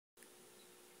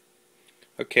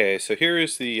Okay, so here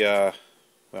is the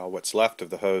well, what's left of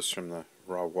the hose from the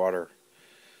raw water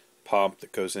pump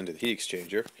that goes into the heat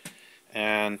exchanger.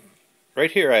 And right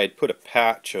here I had put a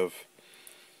patch of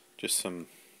just some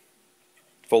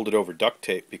folded over duct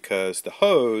tape because the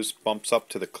hose bumps up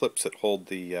to the clips that hold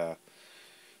the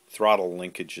throttle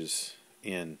linkages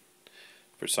in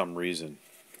for some reason.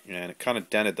 And it kind of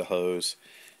dented the hose,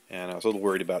 and I was a little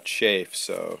worried about chafe,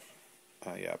 so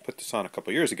I put this on a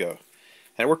couple years ago.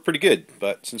 And it worked pretty good,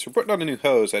 but since we're putting on a new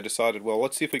hose, I decided, well,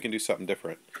 let's see if we can do something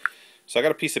different. So I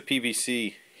got a piece of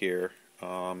PVC here,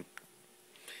 and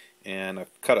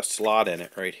I've cut a slot in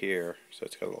it right here, so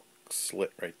it's got a little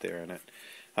slit right there in it.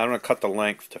 I'm going to cut the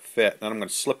length to fit, then I'm going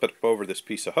to slip it over this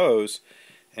piece of hose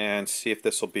and see if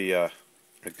this will be a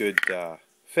good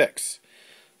fix,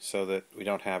 so that we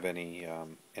don't have any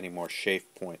more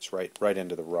chafe points right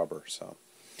into the rubber. So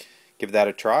give that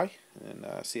a try and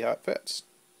see how it fits.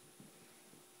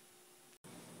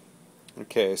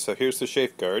 Okay, so here's the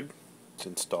Chafe Guard. It's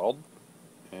installed,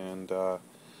 and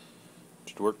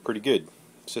should work pretty good.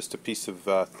 It's just a piece of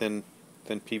thin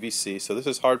PVC. So this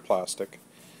is hard plastic,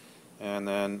 and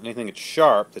then anything that's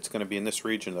sharp that's going to be in this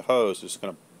region of the hose is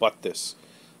going to butt this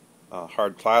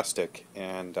hard plastic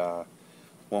and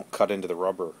won't cut into the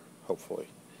rubber, hopefully.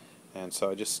 And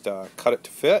so I just cut it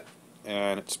to fit,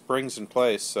 and it springs in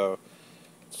place, so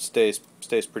it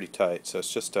stays pretty tight. So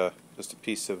it's just a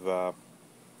piece of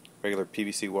regular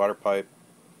PVC water pipe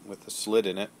with a slit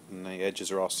in it, and the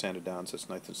edges are all sanded down, so it's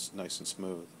nice and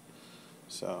smooth.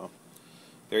 So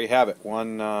there you have it,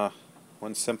 one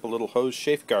simple little hose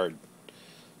Chafe Guard.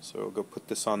 So we'll go put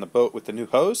this on the boat with the new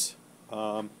hose,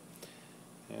 and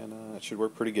it should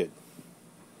work pretty good.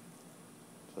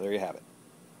 So there you have it.